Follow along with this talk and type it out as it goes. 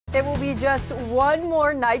It will be just one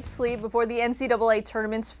more night's sleep before the NCAA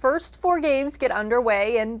tournament's first 4 games get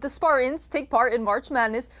underway, and the Spartans take part in March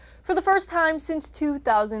Madness for the first time since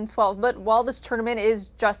 2012. But while this tournament is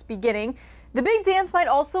just beginning, the big dance might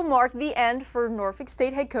also mark the end for Norfolk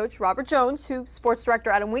State head coach Robert Jones, who sports director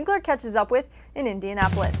Adam Winkler catches up with in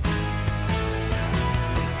Indianapolis.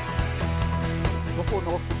 Before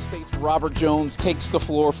Norfolk State's Robert Jones takes the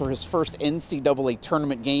floor for his first NCAA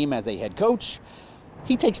tournament game as a head coach,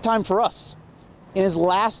 he takes time for us. In his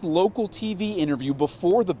last local TV interview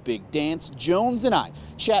before the big dance, Jones and I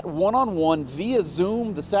chat one-on-one via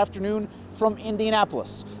Zoom this afternoon from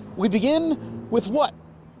Indianapolis. We begin with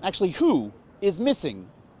who is missing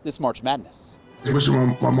this March Madness. I wish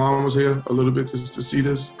my mom was here a little bit just to see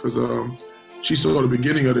this, because she saw the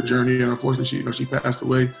beginning of the journey, and unfortunately she passed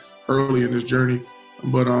away early in this journey.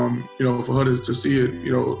 But for her to see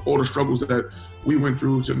it, all the struggles that we went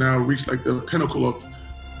through to now reach like the pinnacle of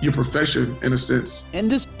your profession in a sense. And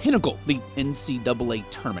this pinnacle, the NCAA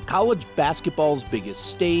tournament, college basketball's biggest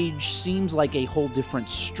stage, seems like a whole different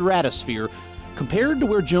stratosphere compared to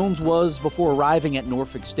where Jones was before arriving at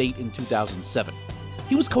Norfolk State in 2007.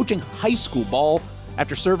 He was coaching high school ball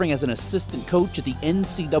after serving as an assistant coach at the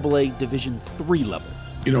NCAA Division III level.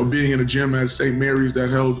 Being in a gym at St. Mary's that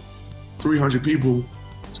held 300 people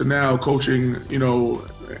to now coaching,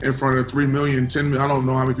 in front of 3 million, 10 million. I don't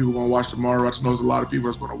know how many people are going to watch tomorrow. I just know there's a lot of people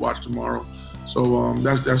that's going to watch tomorrow. So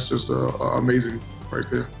that's just amazing right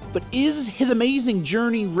there. But is his amazing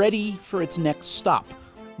journey ready for its next stop?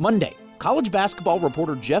 Monday, college basketball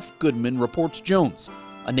reporter Jeff Goodman reports Jones,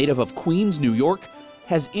 a native of Queens, New York,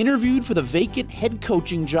 has interviewed for the vacant head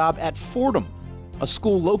coaching job at Fordham, a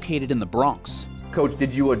school located in the Bronx. Coach,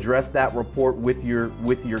 did you address that report with your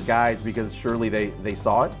guys, because surely they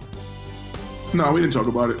saw it? No, we didn't talk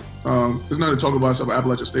about it. There's nothing to talk about except for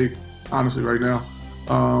Appalachian State, honestly, right now.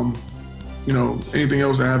 Anything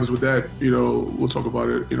else that happens with that, we'll talk about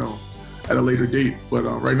it, at a later date. But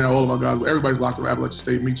right now, all of our guys, everybody's locked up at Appalachian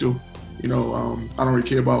State, me too. I don't really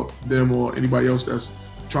care about them or anybody else that's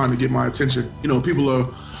trying to get my attention. People are,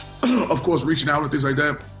 of course, reaching out and things like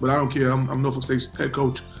that, but I don't care. I'm Norfolk State's head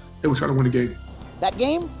coach. They were trying to win the game. That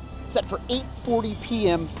game set for 8:40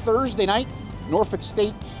 p.m. Thursday night, Norfolk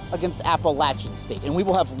State against Appalachian State. And we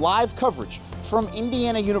will have live coverage from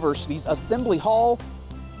Indiana University's Assembly Hall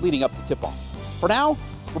leading up to tip-off. For now,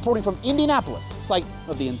 reporting from Indianapolis, site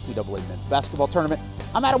of the NCAA men's basketball tournament,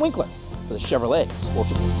 I'm Adam Winkler for the Chevrolet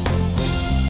Sports Report.